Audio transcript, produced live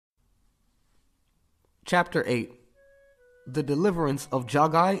Chapter 8. The Deliverance of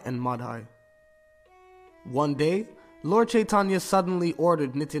Jagai and Madhai. One day, Lord Chaitanya suddenly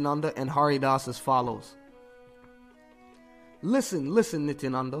ordered Nityananda and Haridas as follows. Listen,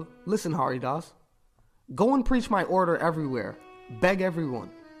 Nityananda. Listen, Haridas. Go and preach my order everywhere. Beg everyone.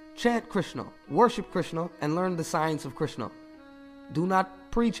 Chant Krishna, worship Krishna, and learn the science of Krishna. Do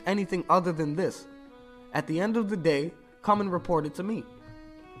not preach anything other than this. At the end of the day, come and report it to me.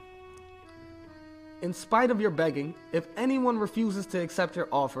 In spite of your begging, if anyone refuses to accept your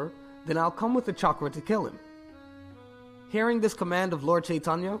offer, then I'll come with a chakra to kill him. Hearing this command of Lord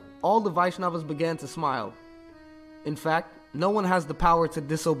Chaitanya, all the Vaishnavas began to smile. In fact, no one has the power to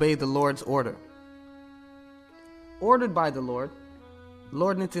disobey the Lord's order. Ordered by the Lord,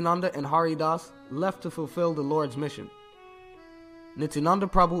 Lord Nityananda and Haridas left to fulfill the Lord's mission. Nityananda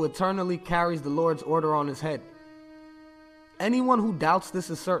Prabhu eternally carries the Lord's order on his head. Anyone who doubts this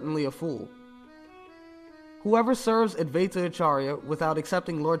is certainly a fool. Whoever serves Advaita Acharya without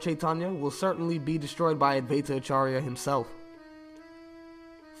accepting Lord Chaitanya will certainly be destroyed by Advaita Acharya himself.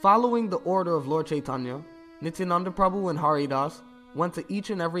 Following the order of Lord Chaitanya, Nityananda Prabhu and Haridas went to each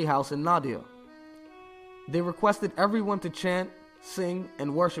and every house in Madhya. They requested everyone to chant, sing,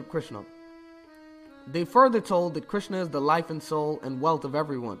 and worship Krishna. They further told that Krishna is the life and soul and wealth of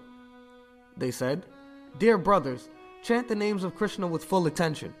everyone. They said, "Dear brothers, chant the names of Krishna with full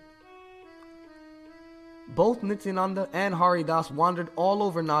attention." Both Nityananda and Haridas wandered all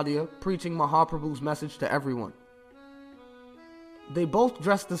over Nadia, preaching Mahaprabhu's message to everyone. They both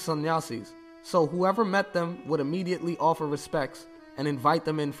dressed as sannyasis, so whoever met them would immediately offer respects and invite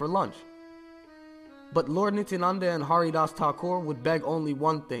them in for lunch. But Lord Nityananda and Haridas Thakur would beg only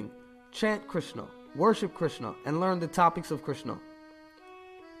one thing: chant Krishna, worship Krishna, and learn the topics of Krishna.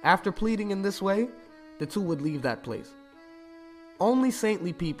 After pleading in this way, the two would leave that place. Only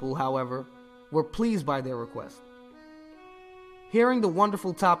saintly people, however, were pleased by their request. Hearing the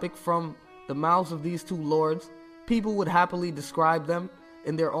wonderful topic from the mouths of these two lords, people would happily describe them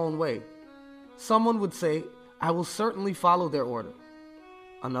in their own way. Someone would say, "I will certainly follow their order."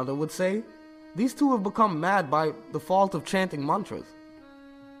 Another would say, "These two have become mad by the fault of chanting mantras."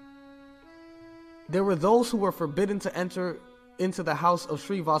 There were those who were forbidden to enter into the house of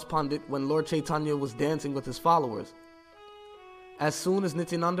Srivas Pandit when Lord Chaitanya was dancing with his followers. As soon as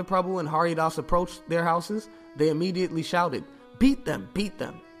Nityananda Prabhu and Haridas approached their houses, they immediately shouted, "Beat them, beat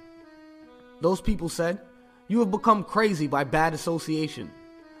them." Those people said, "You have become crazy by bad association,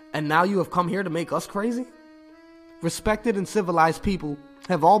 and now you have come here to make us crazy?" Respected and civilized people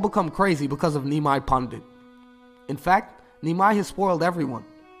have all become crazy because of Nimai Pandit. In fact, Nimai has spoiled everyone.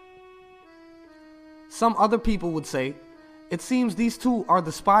 Some other people would say, "It seems these two are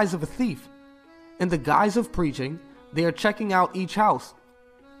the spies of a thief. In the guise of preaching, they are checking out each house.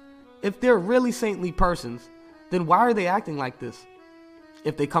 If they're really saintly persons, then why are they acting like this?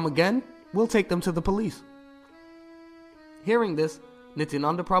 If they come again, we'll take them to the police." Hearing this,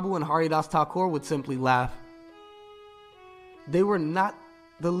 Nityananda Prabhu and Haridas Thakur would simply laugh. They were not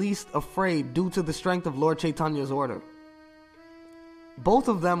the least afraid due to the strength of Lord Chaitanya's order. Both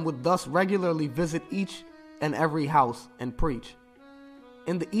of them would thus regularly visit each and every house and preach.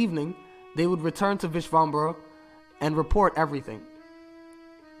 In the evening, they would return to Vishvambara and report everything.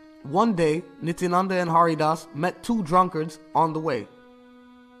 One day, Nityananda and Haridas met two drunkards on the way.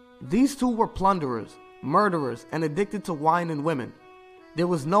 These two were plunderers, murderers, and addicted to wine and women. There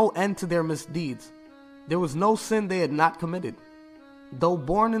was no end to their misdeeds. There was no sin they had not committed. Though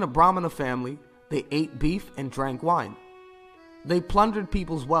born in a Brahmana family, they ate beef and drank wine. They plundered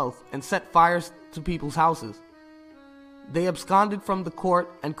people's wealth and set fires to people's houses. They absconded from the court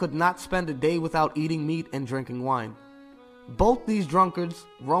and could not spend a day without eating meat and drinking wine. Both these drunkards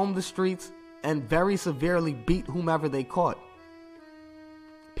roamed the streets and very severely beat whomever they caught.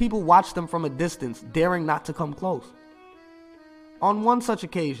 People watched them from a distance, daring not to come close. On one such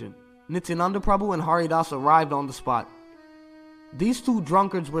occasion, Nityananda Prabhu and Haridas arrived on the spot. These two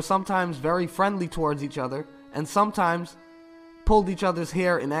drunkards were sometimes very friendly towards each other and sometimes pulled each other's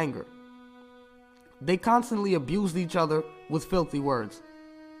hair in anger. They constantly abused each other with filthy words.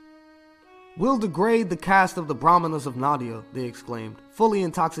 "We'll degrade the caste of the Brahmanas of Nadia," they exclaimed, fully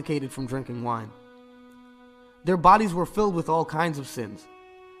intoxicated from drinking wine. Their bodies were filled with all kinds of sins.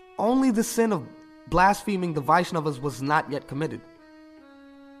 Only the sin of blaspheming the Vaishnavas was not yet committed.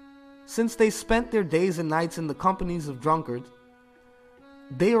 Since they spent their days and nights in the companies of drunkards,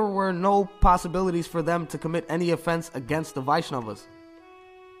 there were no possibilities for them to commit any offense against the Vaishnavas.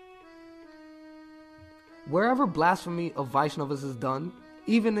 Wherever blasphemy of Vaishnavas is done,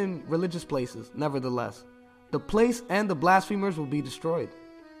 even in religious places, nevertheless, the place and the blasphemers will be destroyed.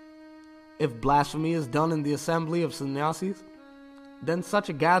 If blasphemy is done in the assembly of sannyasis, then such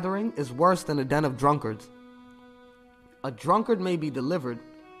a gathering is worse than a den of drunkards. A drunkard may be delivered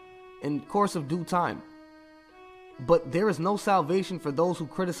in course of due time, but there is no salvation for those who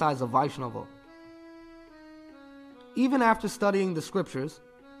criticize a Vaishnava. Even after studying the scriptures,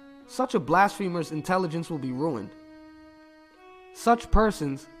 such a blasphemer's intelligence will be ruined. Such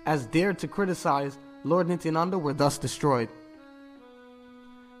persons as dared to criticize Lord Nityananda were thus destroyed.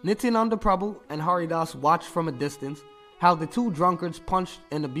 Nityananda Prabhu and Haridas watched from a distance how the two drunkards punched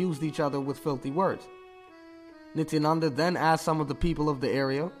and abused each other with filthy words. Nityananda then asked some of the people of the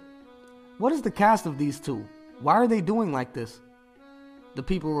area, "What is the caste of these two? Why are they doing like this?" The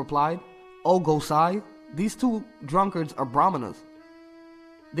people replied, "O Gosai, these two drunkards are Brahmanas.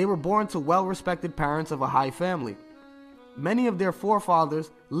 They were born to well-respected parents of a high family. Many of their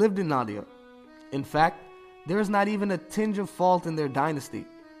forefathers lived in Madhya. In fact, there is not even a tinge of fault in their dynasty.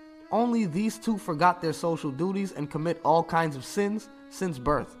 Only these two forgot their social duties and commit all kinds of sins since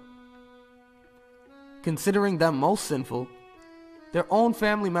birth. Considering them most sinful, their own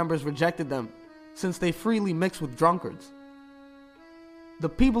family members rejected them since they freely mix with drunkards. The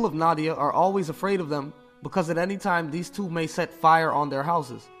people of Nadia are always afraid of them because at any time these two may set fire on their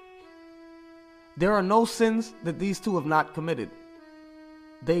houses. There are no sins that these two have not committed.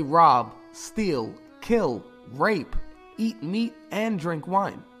 They rob, steal, kill, rape, eat meat, and drink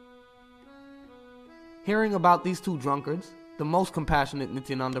wine." Hearing about these two drunkards, the most compassionate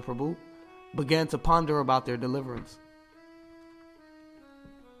Nityananda Prabhu began to ponder about their deliverance.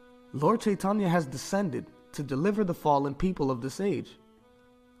 Lord Chaitanya has descended to deliver the fallen people of this age.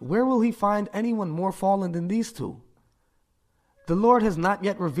 Where will he find anyone more fallen than these two? The Lord has not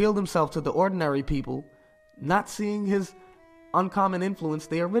yet revealed himself to the ordinary people. Not seeing his uncommon influence,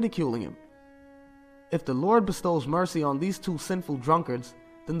 they are ridiculing him. If the Lord bestows mercy on these two sinful drunkards,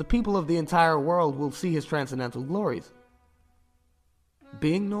 then the people of the entire world will see his transcendental glories.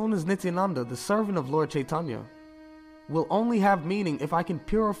 Being known as Nityananda, the servant of Lord Chaitanya, will only have meaning if I can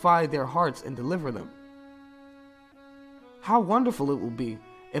purify their hearts and deliver them. How wonderful it will be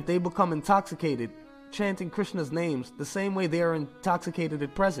if they become intoxicated, chanting Krishna's names the same way they are intoxicated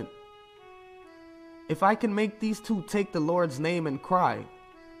at present. If I can make these two take the Lord's name and cry,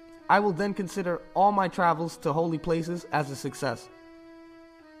 I will then consider all my travels to holy places as a success.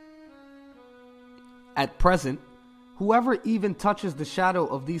 At present, whoever even touches the shadow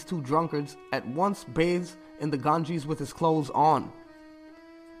of these two drunkards at once bathes in the Ganges with his clothes on.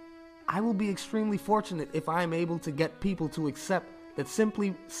 I will be extremely fortunate if I am able to get people to accept that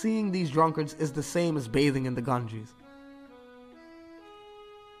simply seeing these drunkards is the same as bathing in the Ganges.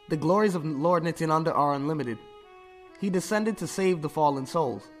 The glories of Lord Nityananda are unlimited. He descended to save the fallen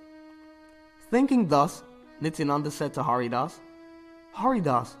souls. Thinking thus, Nityananda said to Haridas,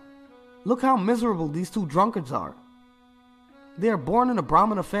 "Haridas, look how miserable these two drunkards are. They are born in a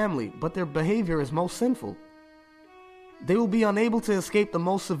Brahmana family, but their behavior is most sinful. They will be unable to escape the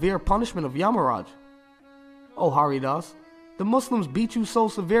most severe punishment of Yamaraj. Oh Haridas, the Muslims beat you so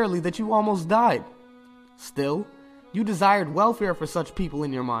severely that you almost died. Still, you desired welfare for such people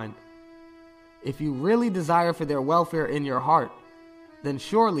in your mind. If you really desire for their welfare in your heart, then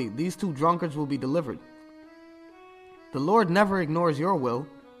surely these two drunkards will be delivered. The Lord never ignores your will.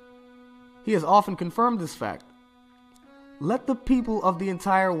 He has often confirmed this fact. Let the people of the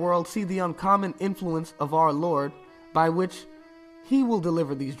entire world see the uncommon influence of our Lord by which he will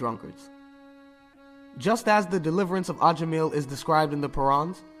deliver these drunkards. Just as the deliverance of Ajamil is described in the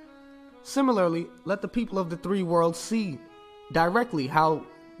Purans, similarly, let the people of the three worlds see directly how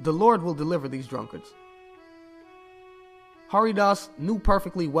the Lord will deliver these drunkards." Haridas knew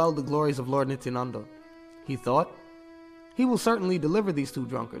perfectly well the glories of Lord Nityananda. He thought, he will certainly deliver these two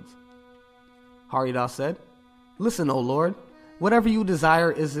drunkards. Haridas said, "Listen, O Lord, whatever you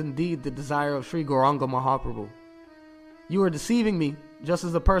desire is indeed the desire of Sri Gauranga Mahaprabhu. You are deceiving me just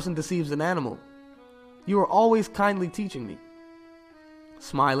as a person deceives an animal. You are always kindly teaching me."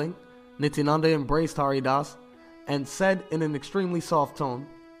 Smiling, Nityananda embraced Haridas and said in an extremely soft tone,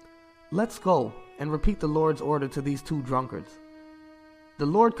 "Let's go and repeat the Lord's order to these two drunkards. The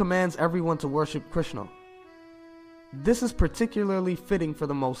Lord commands everyone to worship Krishna. This is particularly fitting for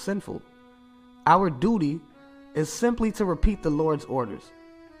the most sinful. Our duty is simply to repeat the Lord's orders.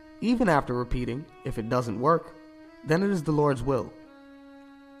 Even after repeating, if it doesn't work, then it is the Lord's will."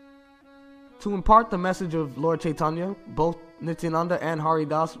 To impart the message of Lord Chaitanya, both Nityananda and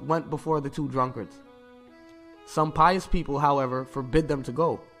Haridas went before the two drunkards. Some pious people, however, forbid them to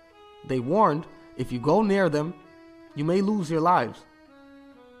go. They warned, if you go near them, you may lose your lives.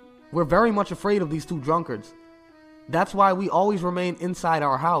 We're very much afraid of these two drunkards. That's why we always remain inside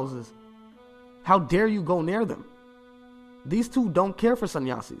our houses. How dare you go near them? These two don't care for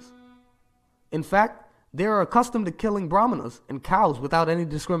sannyasis. In fact, they are accustomed to killing brahmanas and cows without any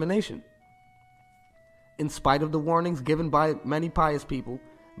discrimination. In spite of the warnings given by many pious people,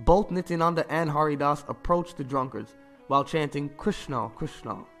 both Nityananda and Haridas approached the drunkards while chanting Krishna,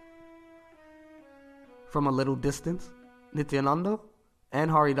 Krishna. From a little distance, Nityananda and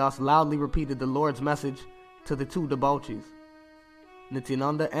Haridas loudly repeated the Lord's message to the two debauchees.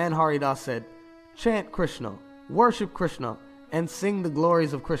 Nityananda and Haridas said, "Chant Krishna, worship Krishna, and sing the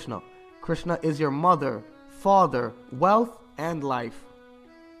glories of Krishna. Krishna is your mother, father, wealth, and life.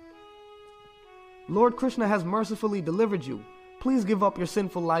 Lord Krishna has mercifully delivered you. Please give up your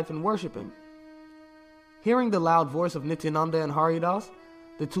sinful life and worship him." Hearing the loud voice of Nityananda and Haridas,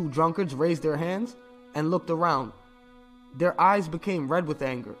 the two drunkards raised their hands and looked around. Their eyes became red with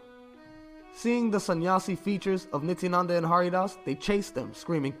anger. Seeing the sannyasi features of Nityananda and Haridas, they chased them,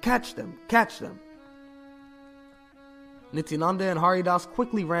 screaming, "Catch them! Catch them!" Nityananda and Haridas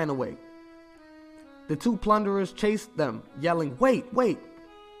quickly ran away. The two plunderers chased them, yelling, "Wait, wait!"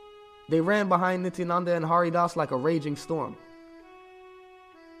 They ran behind Nityananda and Haridas like a raging storm.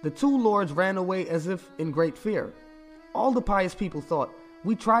 The two lords ran away as if in great fear. All the pious people thought,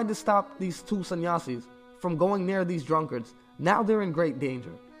 "We tried to stop these two sannyasis from going near these drunkards. Now they're in great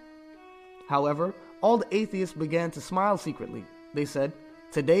danger." However, all the atheists began to smile secretly. They said,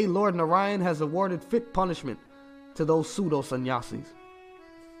 "Today Lord Narayan has awarded fit punishment to those pseudo-sannyasis."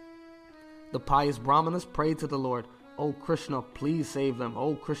 The pious brahmanas prayed to the Lord, "Oh Krishna, please save them.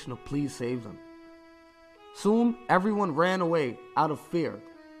 Oh Krishna, please save them." Soon, everyone ran away out of fear.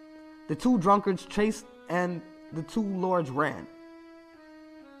 The two drunkards chased and the two lords ran.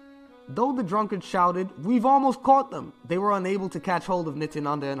 Though the drunkards shouted, "We've almost caught them," they were unable to catch hold of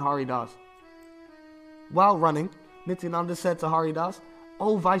Nityananda and Haridas. While running, Nityananda said to Haridas,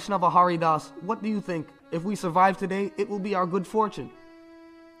 "Oh Vaishnava Haridas, what do you think? If we survive today, it will be our good fortune."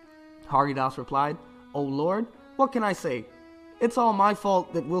 Haridas replied, "Oh Lord, what can I say? It's all my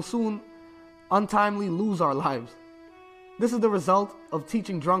fault that we'll soon untimely lose our lives. This is the result of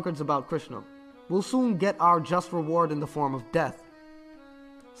teaching drunkards about Krishna. We'll soon get our just reward in the form of death."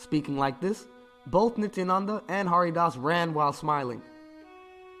 Speaking like this, both Nityananda and Haridas ran while smiling.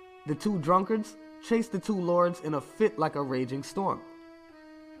 The two drunkards chased the two lords in a fit like a raging storm.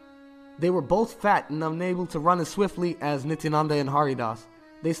 They were both fat and unable to run as swiftly as Nityananda and Haridas.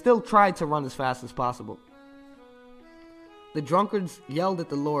 They still tried to run as fast as possible. The drunkards yelled at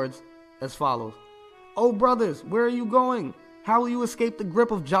the lords as follows, "Oh brothers, where are you going? How will you escape the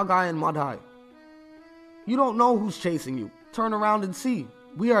grip of Jagai and Madhai? You don't know who's chasing you. Turn around and see.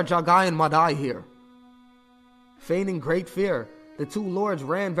 We are Jagai and Madhai here." Feigning great fear, the two lords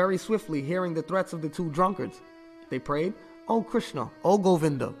ran very swiftly, hearing the threats of the two drunkards. They prayed, "Oh Krishna, oh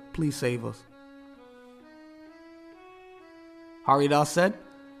Govinda, please save us." Haridas said,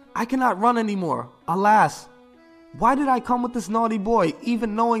 "I cannot run anymore. Alas! Why did I come with this naughty boy,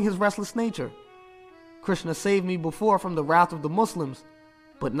 even knowing his restless nature? Krishna saved me before from the wrath of the Muslims,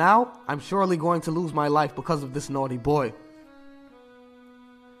 but now I'm surely going to lose my life because of this naughty boy."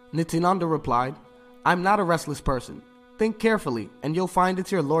 Nityananda replied, "I'm not a restless person. Think carefully, and you'll find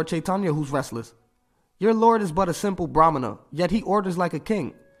it's your Lord Chaitanya who's restless. Your Lord is but a simple brahmana, yet he orders like a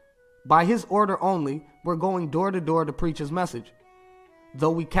king. By his order only, we're going door to door to preach his message.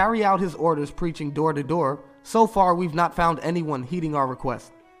 Though we carry out his orders preaching door to door, so far we've not found anyone heeding our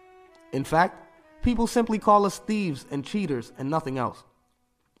request. In fact, people simply call us thieves and cheaters and nothing else.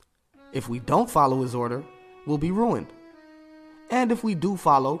 If we don't follow his order, we'll be ruined. And if we do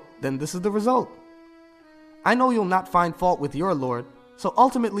follow, then this is the result. I know you'll not find fault with your Lord, so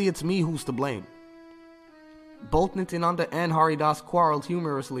ultimately it's me who's to blame." Both Nityananda and Haridas quarreled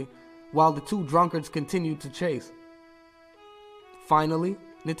humorously, while the two drunkards continued to chase. Finally,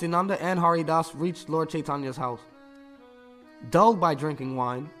 Nityananda and Haridas reached Lord Chaitanya's house. Dulled by drinking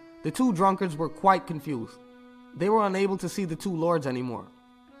wine, the two drunkards were quite confused. They were unable to see the two lords anymore.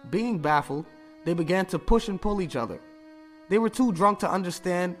 Being baffled, they began to push and pull each other. They were too drunk to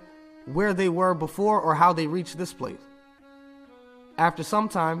understand where they were before or how they reached this place. After some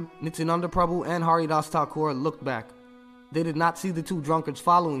time, Nityananda Prabhu and Haridas Thakur looked back. They did not see the two drunkards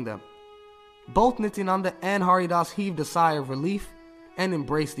following them. Both Nityananda and Haridas heaved a sigh of relief and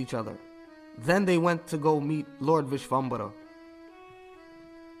embraced each other. Then they went to go meet Lord Vishvambara.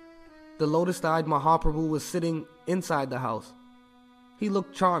 The lotus-eyed Mahaprabhu was sitting inside the house. He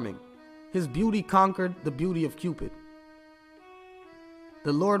looked charming. His beauty conquered the beauty of Cupid.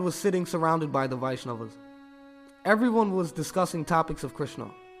 The Lord was sitting surrounded by the Vaishnavas. Everyone was discussing topics of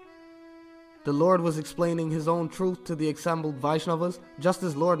Krishna. The Lord was explaining his own truth to the assembled Vaishnavas, just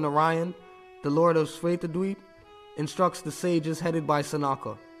as Lord Narayan the lord of Shvetadweep, instructs the sages headed by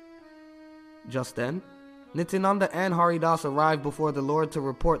Sanaka. Just then, Nityananda and Haridas arrived before the Lord to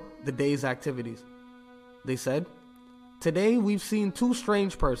report the day's activities. They said, "Today we've seen two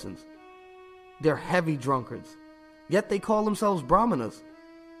strange persons. They're heavy drunkards, yet they call themselves Brahmanas.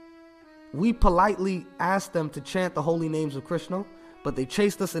 We politely asked them to chant the holy names of Krishna, but they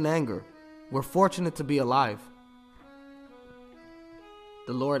chased us in anger. We're fortunate to be alive."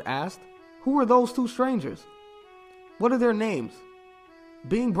 The Lord asked, "Who are those two strangers? What are their names?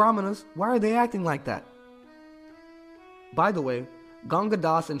 Being Brahmanas, why are they acting like that?" By the way,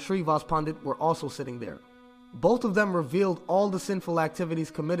 Gangadas and Srivas Pandit were also sitting there. Both of them revealed all the sinful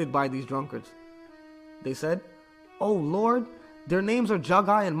activities committed by these drunkards. They said, "Oh Lord, their names are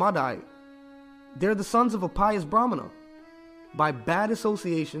Jagai and Madhai. They're the sons of a pious Brahmana. By bad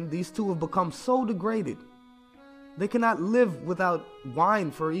association, these two have become so degraded. They cannot live without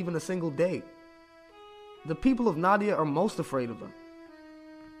wine for even a single day. The people of Madhya are most afraid of them.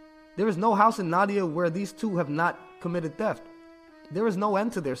 There is no house in Madhya where these two have not committed theft. There is no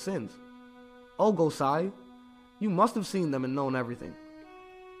end to their sins. O Gosai, you must have seen them and known everything."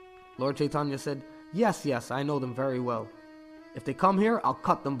 Lord Chaitanya said, Yes, I know them very well. If they come here, I'll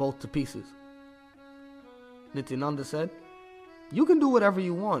cut them both to pieces." Nityananda said, "You can do whatever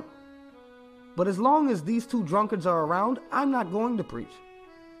you want. But as long as these two drunkards are around, I'm not going to preach.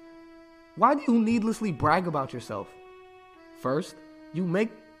 Why do you needlessly brag about yourself? First, you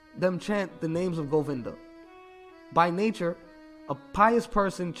make them chant the names of Govinda. By nature, a pious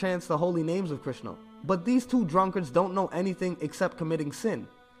person chants the holy names of Krishna. But these two drunkards don't know anything except committing sin.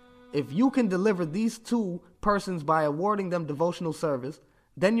 If you can deliver these two persons by awarding them devotional service,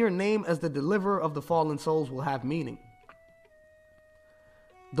 then your name as the deliverer of the fallen souls will have meaning.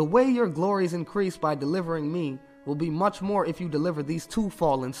 The way your glories increase by delivering me will be much more if you deliver these two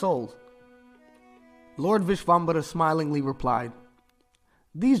fallen souls." Lord Vishvambara smilingly replied,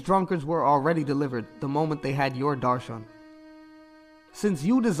 "These drunkards were already delivered the moment they had your darshan. Since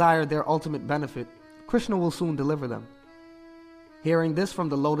you desire their ultimate benefit, Krishna will soon deliver them." Hearing this from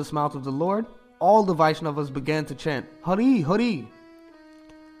the lotus mouth of the Lord, all the Vaishnavas began to chant, "Hari, Hari."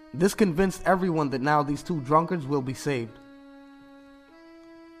 This convinced everyone that now these two drunkards will be saved.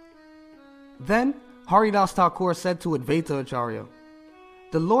 Then Haridas Thakur said to Advaita Acharya,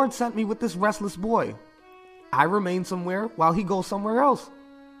 "The Lord sent me with this restless boy. I remain somewhere while he goes somewhere else.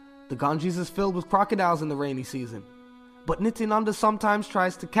 The Ganges is filled with crocodiles in the rainy season, but Nityananda sometimes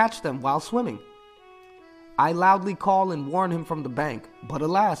tries to catch them while swimming. I loudly call and warn him from the bank, but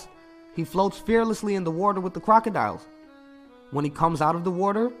alas, he floats fearlessly in the water with the crocodiles. When he comes out of the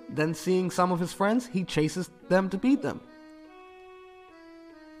water, then seeing some of his friends, he chases them to beat them.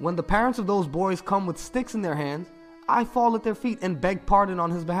 When the parents of those boys come with sticks in their hands, I fall at their feet and beg pardon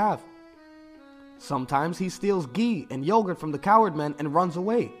on his behalf. Sometimes he steals ghee and yogurt from the cowherd men and runs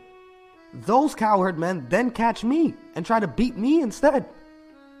away. Those cowherd men then catch me and try to beat me instead.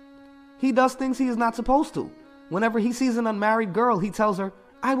 He does things he is not supposed to. Whenever he sees an unmarried girl, he tells her,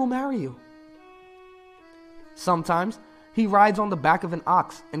 'I will marry you.' Sometimes he rides on the back of an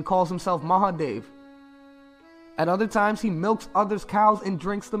ox and calls himself Mahadev. At other times, he milks others' cows and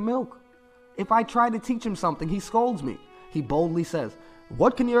drinks the milk. If I try to teach him something, he scolds me. He boldly says,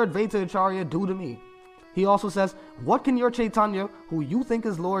 'What can your Advaita Acharya do to me?' He also says, 'What can your Chaitanya, who you think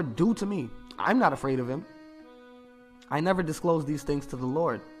is Lord, do to me? I'm not afraid of him.' I never disclose these things to the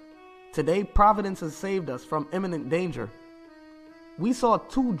Lord. Today, Providence has saved us from imminent danger. We saw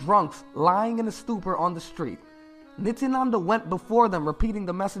two drunks lying in a stupor on the street. Nityananda went before them repeating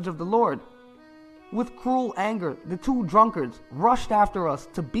the message of the Lord. With cruel anger, the two drunkards rushed after us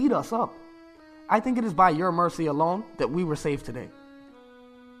to beat us up. I think it is by your mercy alone that we were saved today."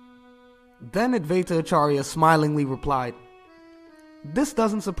 Then Advaita Acharya smilingly replied, "This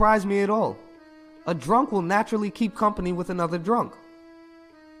doesn't surprise me at all. A drunk will naturally keep company with another drunk.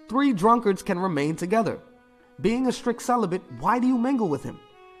 3 drunkards can remain together. Being a strict celibate, why do you mingle with him?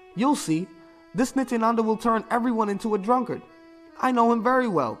 You'll see, this Nityananda will turn everyone into a drunkard. I know him very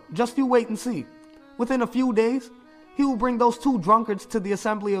well, just you wait and see. Within a few days, he will bring those 2 drunkards to the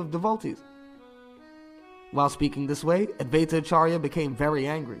assembly of devotees." While speaking this way, Advaita Acharya became very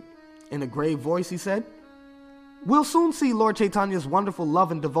angry. In a grave voice he said, "We'll soon see Lord Chaitanya's wonderful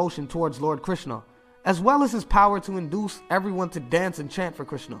love and devotion towards Lord Krishna, as well as his power to induce everyone to dance and chant for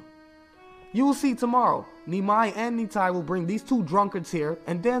Krishna. You will see tomorrow, Nimai and Nitai will bring these 2 drunkards here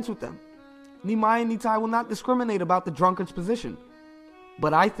and dance with them. Nimai and Nitai will not discriminate about the drunkard's position.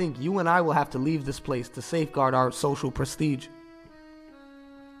 But I think you and I will have to leave this place to safeguard our social prestige."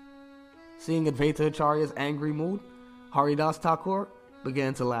 Seeing Advaita Acharya's angry mood, Haridas Thakur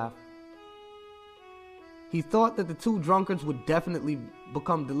began to laugh. He thought that the two drunkards would definitely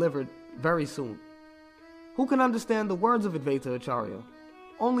become delivered very soon. Who can understand the words of Advaita Acharya?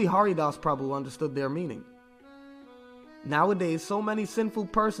 Only Haridas Prabhu understood their meaning. Nowadays, so many sinful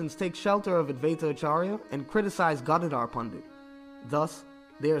persons take shelter of Advaita Acharya and criticize Gadadhar Pandit. Thus,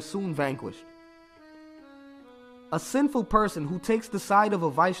 they are soon vanquished. A sinful person who takes the side of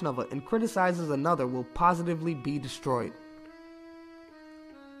a Vaishnava and criticizes another will positively be destroyed.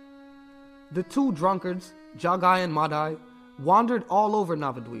 The two drunkards, Jagai and Madhai, wandered all over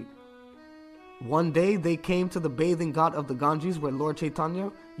Navadvip. One day they came to the bathing ghat of the Ganges where Lord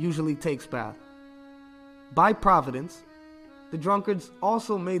Chaitanya usually takes bath. By providence, the drunkards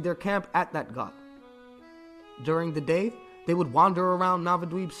also made their camp at that ghat. During the day, they would wander around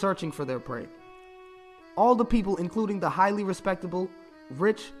Navadvip searching for their prey. All the people, including the highly respectable,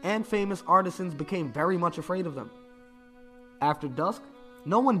 rich, and famous artisans, became very much afraid of them. After dusk,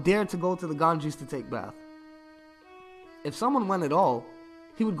 no one dared to go to the Ganges to take bath. If someone went at all,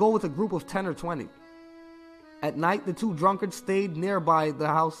 he would go with a group of 10 or 20. At night, the two drunkards stayed nearby the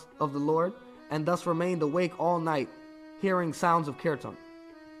house of the Lord and thus remained awake all night, hearing sounds of kirtan.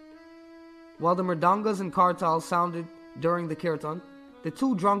 While the mridangas and kartals sounded during the kirtan, the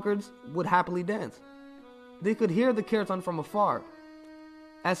two drunkards would happily dance. They could hear the kirtan from afar.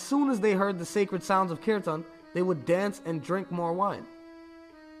 As soon as they heard the sacred sounds of kirtan, they would dance and drink more wine.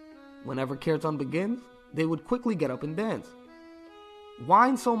 Whenever kirtan begins, they would quickly get up and dance.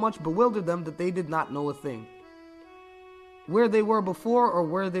 Wine so much bewildered them that they did not know a thing, where they were before or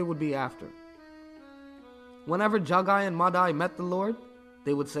where they would be after. Whenever Jagai and Madhai met the Lord,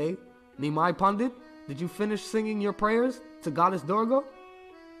 they would say, "Nimai Pandit, did you finish singing your prayers to Goddess Durga?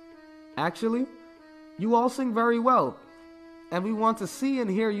 Actually, you all sing very well, and we want to see and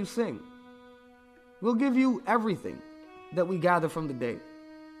hear you sing. We'll give you everything that we gather from the day."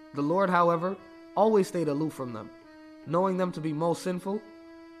 The Lord, however, always stayed aloof from them. Knowing them to be most sinful,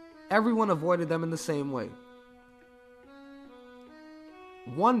 everyone avoided them in the same way.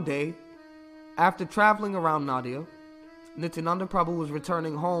 One day, after traveling around Madhya, Nityananda Prabhu was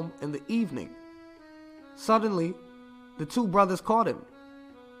returning home in the evening. Suddenly, the two brothers caught him.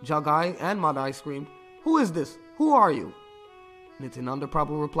 Jagai and Madhai screamed, "Who is this? Who are you?" Nityananda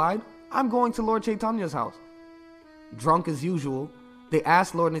Prabhu replied, "I'm going to Lord Chaitanya's house." Drunk as usual, they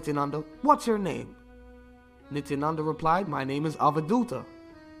asked Lord Nityananda, "What's your name?" Nityananda replied, "My name is Avaduta."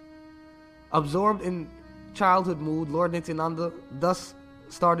 Absorbed in childhood mood, Lord Nityananda thus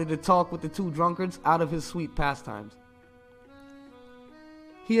started to talk with the two drunkards out of his sweet pastimes.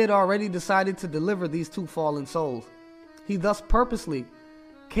 He had already decided to deliver these two fallen souls. He thus purposely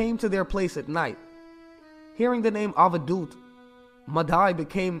came to their place at night. Hearing the name Avadut, Madhai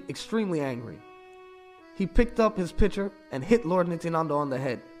became extremely angry. He picked up his pitcher and hit Lord Nityananda on the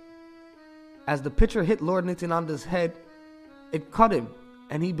head. As the pitcher hit Lord Nityananda's head, it cut him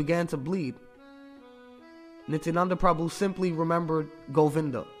and he began to bleed. Nityananda Prabhu simply remembered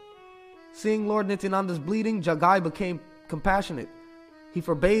Govinda. Seeing Lord Nityananda's bleeding, Jagai became compassionate. He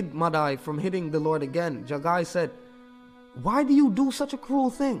forbade Madhai from hitting the Lord again. Jagai said, "Why do you do such a cruel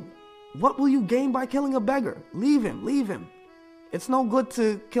thing? What will you gain by killing a beggar? Leave him, leave him. It's no good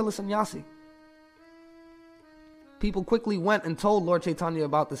to kill a sannyasi." People quickly went and told Lord Chaitanya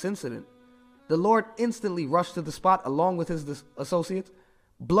about this incident. The Lord instantly rushed to the spot along with his associates.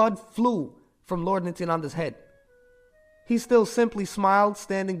 Blood flew from Lord Nityananda's head. He still simply smiled,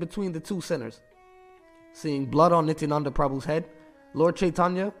 standing between the two sinners. Seeing blood on Nityananda Prabhu's head, Lord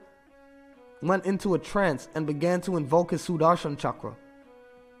Chaitanya went into a trance and began to invoke his Sudarshan Chakra.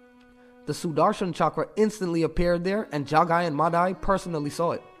 The Sudarshan Chakra instantly appeared there, and Jagai and Madhai personally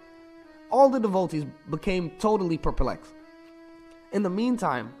saw it. All the devotees became totally perplexed. In the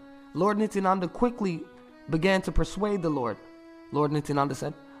meantime, Lord Nityananda quickly began to persuade the Lord. Lord Nityananda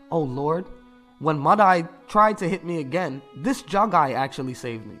said, "Oh Lord, when Madhai tried to hit me again, this Jagai actually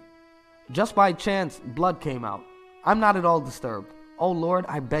saved me. Just by chance, blood came out. I'm not at all disturbed. Oh Lord,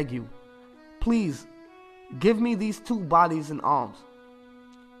 I beg you, please give me these two bodies in alms.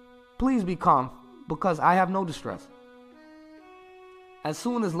 Please be calm, because I have no distress." As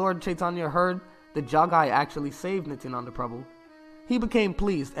soon as Lord Chaitanya heard that Jagai actually saved Nityananda Prabhu, he became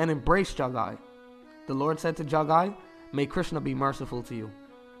pleased and embraced Jagai. The Lord said to Jagai, "May Krishna be merciful to you.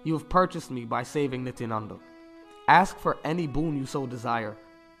 You have purchased me by saving Nityananda. Ask for any boon you so desire.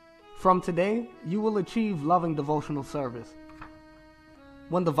 From today, you will achieve loving devotional service."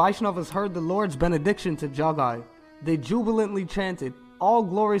 When the Vaishnavas heard the Lord's benediction to Jagai, they jubilantly chanted, "All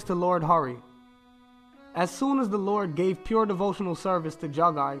glories to Lord Hari." As soon as the Lord gave pure devotional service to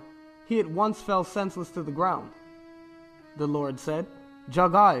Jagai, he at once fell senseless to the ground. The Lord said,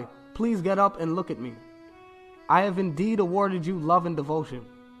 "Jagai, please get up and look at me." I have indeed awarded you love and devotion."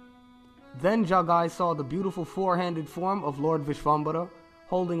 Then Jagai saw the beautiful four-handed form of Lord Vishvambara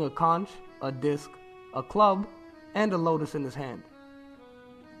holding a conch, a disc, a club, and a lotus in his hand.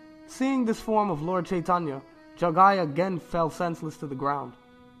 Seeing this form of Lord Chaitanya, Jagai again fell senseless to the ground.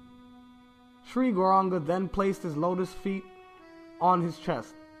 Sri Gauranga then placed his lotus feet on his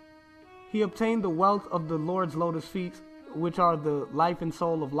chest. He obtained the wealth of the Lord's lotus feet, which are the life and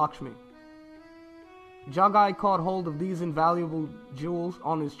soul of Lakshmi. Jagai caught hold of these invaluable jewels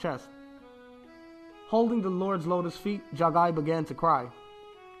on his chest. Holding the Lord's lotus feet, Jagai began to cry.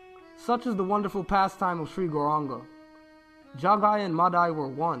 Such is the wonderful pastime of Sri Gauranga. Jagai and Madhai were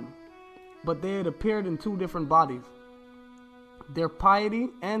one, but they had appeared in two different bodies. Their piety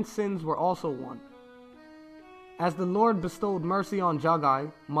and sins were also one. As the Lord bestowed mercy on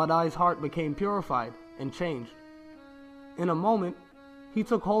Jagai, Madhai's heart became purified and changed. In a moment, he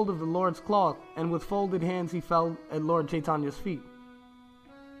took hold of the Lord's cloth, and with folded hands he fell at Lord Chaitanya's feet.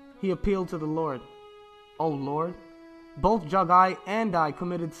 He appealed to the Lord, "O Lord, both Jagai and I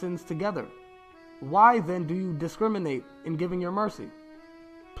committed sins together. Why then do you discriminate in giving your mercy?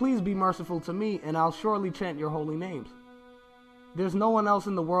 Please be merciful to me, and I'll surely chant your holy names. There's no one else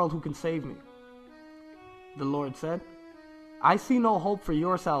in the world who can save me." The Lord said, "I see no hope for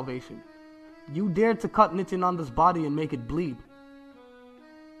your salvation. You dared to cut Nityananda's body and make it bleed."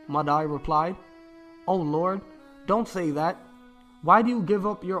 Madhai replied, "O Lord, don't say that. Why do you give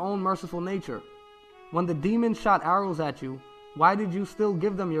up your own merciful nature? When the demons shot arrows at you, why did you still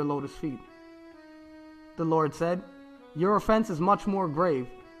give them your lotus feet?" The Lord said, "Your offense is much more grave,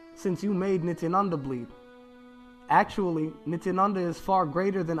 since you made Nityananda bleed. Actually, Nityananda is far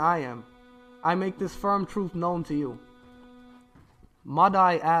greater than I am. I make this firm truth known to you."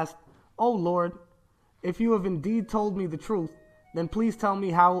 Madhai asked, "O Lord, if you have indeed told me the truth, then please tell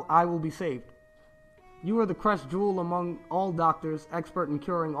me how I will be saved. You are the crest jewel among all doctors, expert in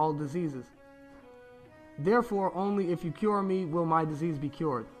curing all diseases. Therefore, only if you cure me will my disease be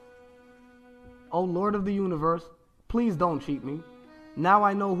cured. O Lord of the universe, please don't cheat me. Now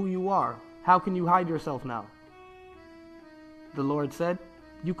I know who you are. How can you hide yourself now?" The Lord said,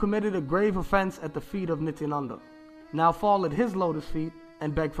 "You committed a grave offense at the feet of Nityananda. Now fall at his lotus feet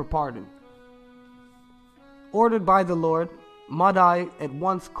and beg for pardon." Ordered by the Lord, Madhai at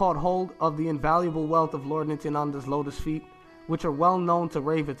once caught hold of the invaluable wealth of Lord Nityananda's lotus feet, which are well known to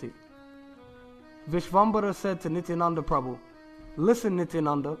Revati. Vishvambara said to Nityananda Prabhu, "Listen,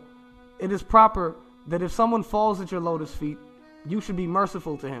 Nityananda, it is proper that if someone falls at your lotus feet, you should be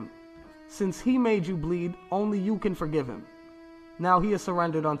merciful to him. Since he made you bleed, only you can forgive him. Now he has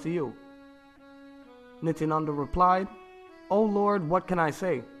surrendered unto you." Nityananda replied, "O Lord, what can I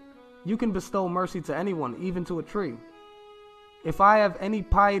say? You can bestow mercy to anyone, even to a tree. If I have any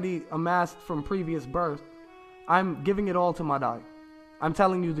piety amassed from previous birth, I'm giving it all to Madhai. I'm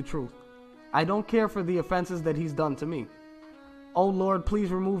telling you the truth. I don't care for the offenses that he's done to me. O Lord,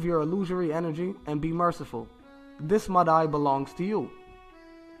 please remove your illusory energy and be merciful. This Madhai belongs to you."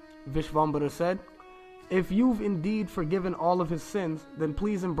 Vishvambara said, "If you've indeed forgiven all of his sins, then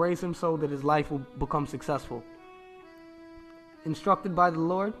please embrace him so that his life will become successful." Instructed by the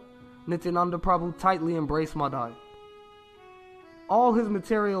Lord, Nityananda Prabhu tightly embraced Madhai. All his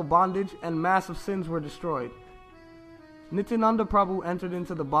material bondage and massive sins were destroyed. Nityananda Prabhu entered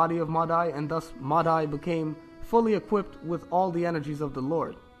into the body of Madhai, and thus Madhai became fully equipped with all the energies of the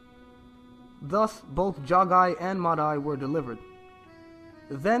Lord. Thus both Jagai and Madhai were delivered.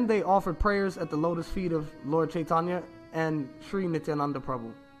 Then they offered prayers at the lotus feet of Lord Chaitanya and Sri Nityananda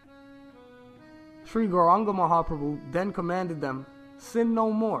Prabhu. Sri Gauranga Mahaprabhu then commanded them, "Sin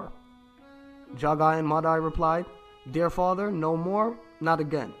no more." Jagai and Madhai replied, "Dear Father, no more, not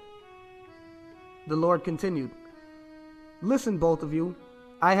again." The Lord continued, "Listen, both of you,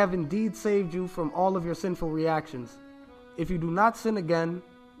 I have indeed saved you from all of your sinful reactions. If you do not sin again,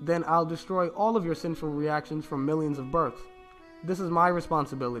 then I'll destroy all of your sinful reactions from millions of births. This is my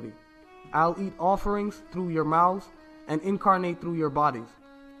responsibility. I'll eat offerings through your mouths and incarnate through your bodies."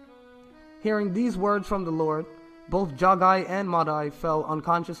 Hearing these words from the Lord, both Jagai and Madhai fell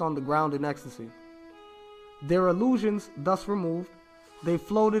unconscious on the ground in ecstasy. Their illusions thus removed, they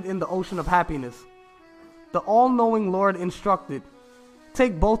floated in the ocean of happiness. The all-knowing Lord instructed,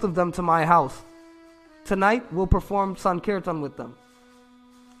 "Take both of them to my house. Tonight we'll perform Sankirtan with them.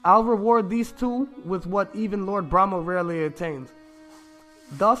 I'll reward these two with what even Lord Brahma rarely attains.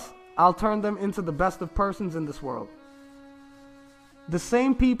 Thus, I'll turn them into the best of persons in this world." The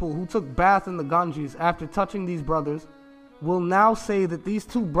same people who took bath in the Ganges after touching these brothers will now say that these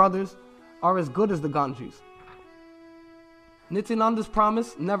two brothers are as good as the Ganges. Nityananda's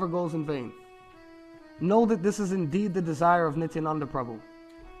promise never goes in vain. Know that this is indeed the desire of Nityananda Prabhu.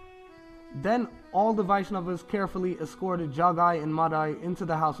 Then all the Vaishnavas carefully escorted Jagai and Madhai into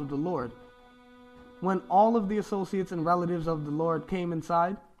the house of the Lord. When all of the associates and relatives of the Lord came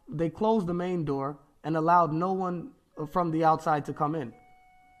inside, they closed the main door and allowed no one from the outside to come in.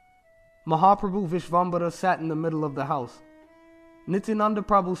 Mahaprabhu Vishvambara sat in the middle of the house. Nityananda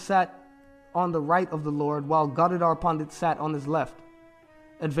Prabhu sat on the right of the Lord, while Gadadhar Pandit sat on his left.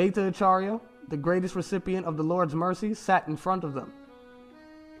 Advaita Acharya, the greatest recipient of the Lord's mercy, sat in front of them.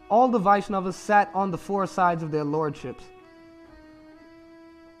 All the Vaishnavas sat on the four sides of their lordships.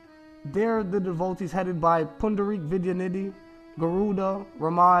 There the devotees headed by Pundarik Vidyanidhi, Garuda,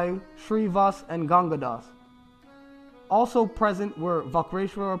 Ramai, Srivas, and Gangadas. Also present were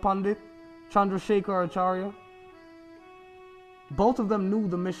Vakreshwara Pandit, Chandrasekhar Acharya. Both of them knew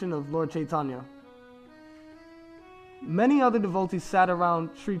the mission of Lord Chaitanya. Many other devotees sat around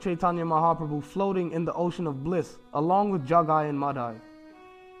Sri Chaitanya Mahaprabhu floating in the ocean of bliss, along with Jagai and Madhai.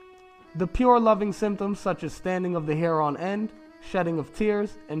 The pure loving symptoms such as standing of the hair on end, shedding of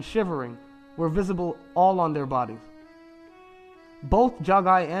tears, and shivering were visible all on their bodies. Both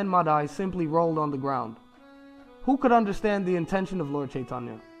Jagai and Madhai simply rolled on the ground. Who could understand the intention of Lord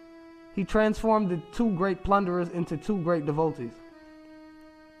Chaitanya? He transformed the two great plunderers into two great devotees.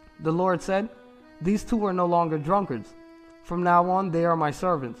 The Lord said, "These two are no longer drunkards. From now on, they are my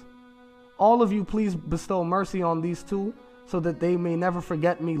servants. All of you please bestow mercy on these two, so that they may never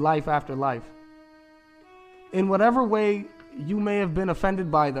forget me life after life. In whatever way you may have been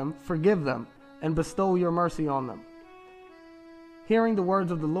offended by them, forgive them, and bestow your mercy on them." Hearing the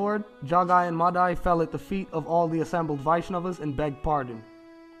words of the Lord, Jagai and Madhai fell at the feet of all the assembled Vaishnavas and begged pardon.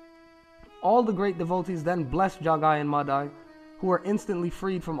 All the great devotees then blessed Jagai and Madhai, who were instantly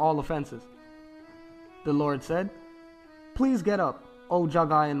freed from all offenses. The Lord said, "Please get up, O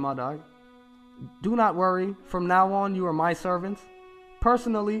Jagai and Madhai. Do not worry, from now on you are my servants.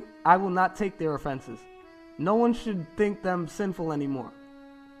 Personally, I will not take their offenses. No one should think them sinful anymore.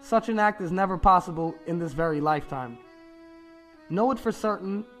 Such an act is never possible in this very lifetime. Know it for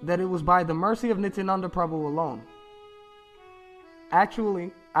certain that it was by the mercy of Nityananda Prabhu alone.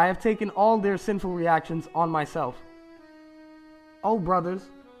 Actually, I have taken all their sinful reactions on myself. Oh brothers,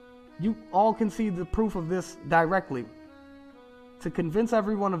 you all can see the proof of this directly. To convince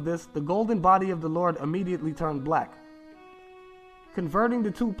everyone of this, the golden body of the Lord immediately turned black. Converting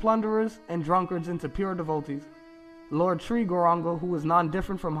the two plunderers and drunkards into pure devotees, Lord Sri Gauranga, who was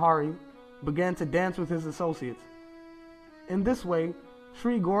non-different from Hari, began to dance with his associates. In this way,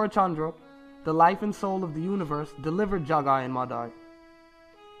 Sri Gaurachandra, the life and soul of the universe, delivered Jagai and Madhai.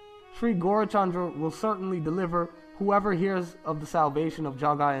 Sri Gaurachandra will certainly deliver whoever hears of the salvation of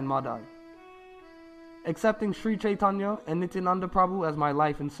Jagai and Madhai. Accepting Sri Chaitanya and Nityananda Prabhu as my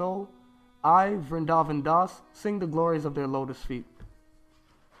life and soul, I, Vrindavan Das, sing the glories of their lotus feet.